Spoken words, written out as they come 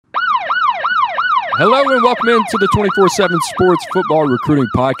Hello and welcome into the 24/7 Sports Football Recruiting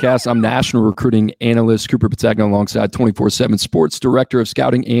Podcast. I'm National Recruiting Analyst Cooper Patagna alongside 24/7 Sports Director of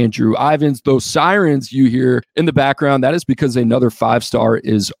Scouting Andrew Ivins. Those sirens you hear in the background, that is because another 5-star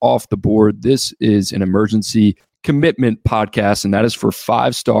is off the board. This is an emergency commitment podcast, and that is for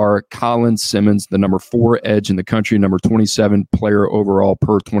 5-star Colin Simmons, the number 4 edge in the country, number 27 player overall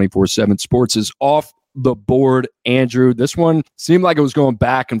per 24/7 Sports, is off the board. Andrew, this one seemed like it was going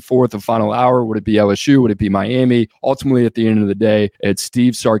back and forth the final hour. Would it be LSU? Would it be Miami? Ultimately, at the end of the day, it's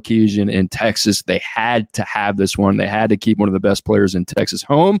Steve Sarkisian in Texas. They had to have this one. They had to keep one of the best players in Texas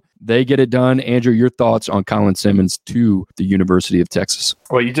home. They get it done. Andrew, your thoughts on Colin Simmons to the University of Texas?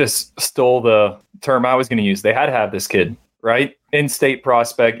 Well, you just stole the term I was going to use. They had to have this kid, right? In-state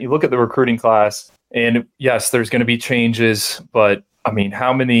prospect. You look at the recruiting class, and yes, there's going to be changes, but I mean,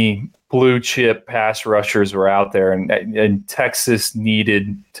 how many blue chip pass rushers were out there, and Texas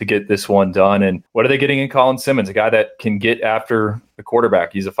needed to get this one done. And what are they getting in Colin Simmons? A guy that can get after the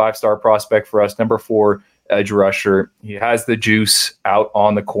quarterback. He's a 5-star prospect for us, number 4 edge rusher. He has the juice out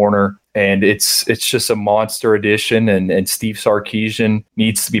on the corner, and it's just a monster addition. And Steve Sarkisian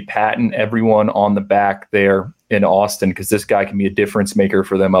needs to be patting everyone on the back there in Austin, because this guy can be a difference maker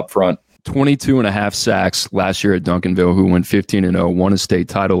for them up front. 22 and a half sacks last year at Duncanville, who went 15-0, won a state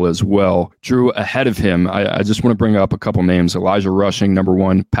title as well. Drew, ahead of him, I just want to bring up a couple names. Elijah Rushing, number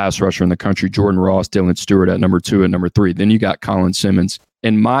 1 pass rusher in the country. Jordan Ross, Dylan Stewart at number 2 and number 3. Then you got Colin Simmons.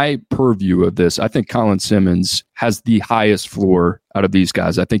 In my purview of this, I think Colin Simmons has the highest floor out of these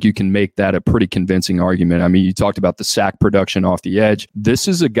guys. I think you can make that a pretty convincing argument. I mean, you talked about the sack production off the edge. This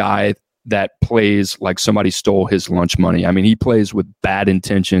is a guy that plays like somebody stole his lunch money. I mean, he plays with bad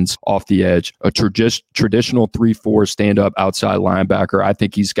intentions off the edge, a traditional 3-4 stand-up outside linebacker. I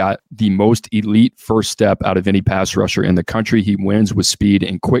think he's got the most elite first step out of any pass rusher in the country. He wins with speed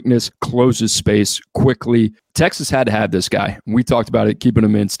and quickness, closes space quickly. Texas had to have this guy. We talked about it, keeping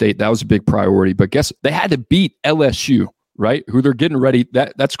him in state. That was a big priority. But guess they had to beat LSU, right? Who they're getting ready.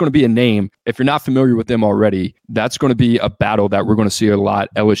 That's going to be a name. If you're not familiar with them already, that's going to be a battle that we're going to see a lot.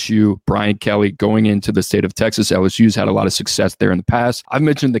 LSU, Brian Kelly going into the state of Texas. LSU's had a lot of success there in the past. I've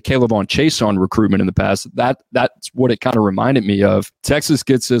mentioned the Caleb on Chase on recruitment in the past. That's what it kind of reminded me of. Texas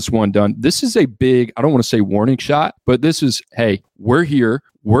gets this one done. This is a big, I don't want to say warning shot, but this is, hey, we're here.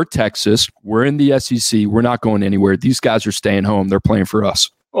 We're Texas. We're in the SEC. We're not going anywhere. These guys are staying home. They're playing for us.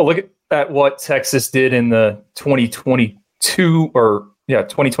 Well, look at what Texas did in the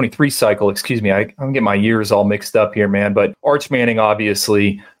 2023 cycle. Excuse me. I'm getting my years all mixed up here, man. But Arch Manning,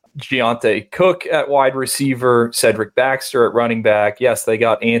 obviously, Giante Cook at wide receiver, Cedric Baxter at running back. Yes, they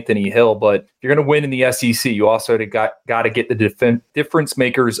got Anthony Hill, but if you're going to win in the SEC, you also got to get the difference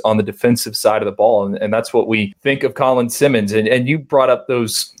makers on the defensive side of the ball. And that's what we think of Colin Simmons. And you brought up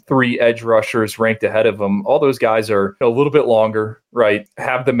those 3 edge rushers ranked ahead of him. All those guys are a little bit longer, right?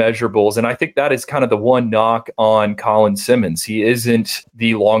 Have the measurables. And I think that is kind of the one knock on Colin Simmons. He isn't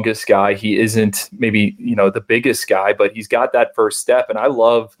the longest guy. He isn't maybe, the biggest guy, but he's got that first step. And I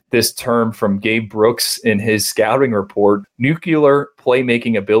love this term from Gabe Brooks in his scouting report, nuclear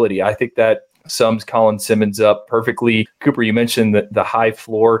playmaking ability. I think that sums Colin Simmons up perfectly. Cooper, you mentioned the high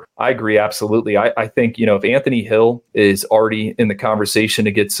floor. I agree, absolutely. I think, if Anthony Hill is already in the conversation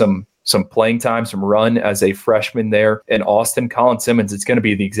to get some playing time, some run as a freshman there in Austin, Colin Simmons, it's going to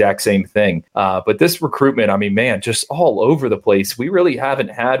be the exact same thing. But this recruitment, I mean, man, just all over the place. We really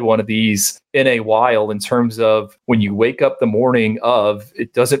haven't had one of these in a while in terms of when you wake up the morning of,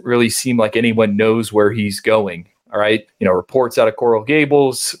 it doesn't really seem like anyone knows where he's going. All right. Reports out of Coral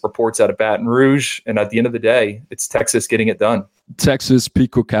Gables, reports out of Baton Rouge. And at the end of the day, it's Texas getting it done. Texas,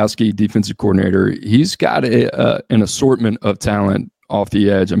 Pete Kwiatkowski, defensive coordinator. He's got an assortment of talent off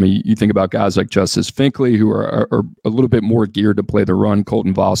the edge. I mean, you think about guys like Justice Finkley, who are a little bit more geared to play the run.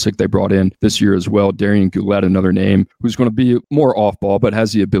 Colton Vosick, they brought in this year as well. Darian Goulet, another name, who's going to be more off ball, but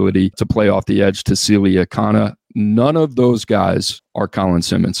has the ability to play off the edge. Tassili Akana. None of those guys are Colin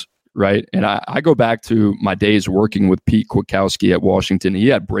Simmons. Right. And I go back to my days working with Pete Kwiatkowski at Washington. He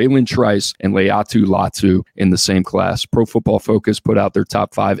had Braylon Trice and Leatu Latu in the same class. Pro Football Focus put out their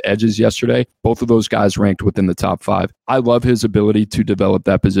top 5 edges yesterday. Both of those guys ranked within the top 5. I love his ability to develop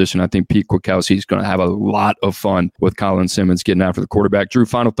that position. I think Pete Kwiatkowski is going to have a lot of fun with Colin Simmons getting after the quarterback. Drew,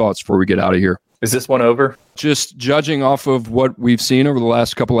 final thoughts before we get out of here. Is this one over? Just judging off of what we've seen over the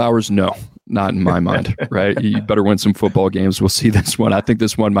last couple hours, no. Not in my mind, right? You better win some football games. We'll see this one. I think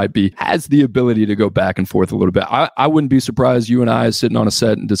this one has the ability to go back and forth a little bit. I wouldn't be surprised you and I sitting on a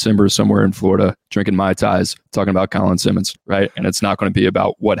set in December somewhere in Florida drinking Mai Tais, talking about Colin Simmons, right? And it's not going to be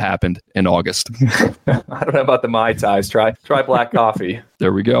about what happened in August. I don't know about the Mai Tais. Try black coffee.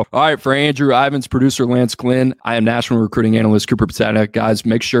 There we go. All right, for Andrew Ivins, producer Lance Glynn, I am national recruiting analyst Cooper Patata. Guys,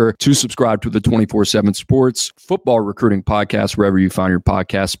 make sure to subscribe to the 24/7 Sports Football Recruiting Podcast wherever you find your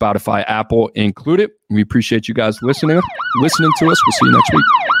podcast, Spotify, Apple included. We appreciate you guys listening to us. We'll see you next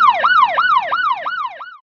week.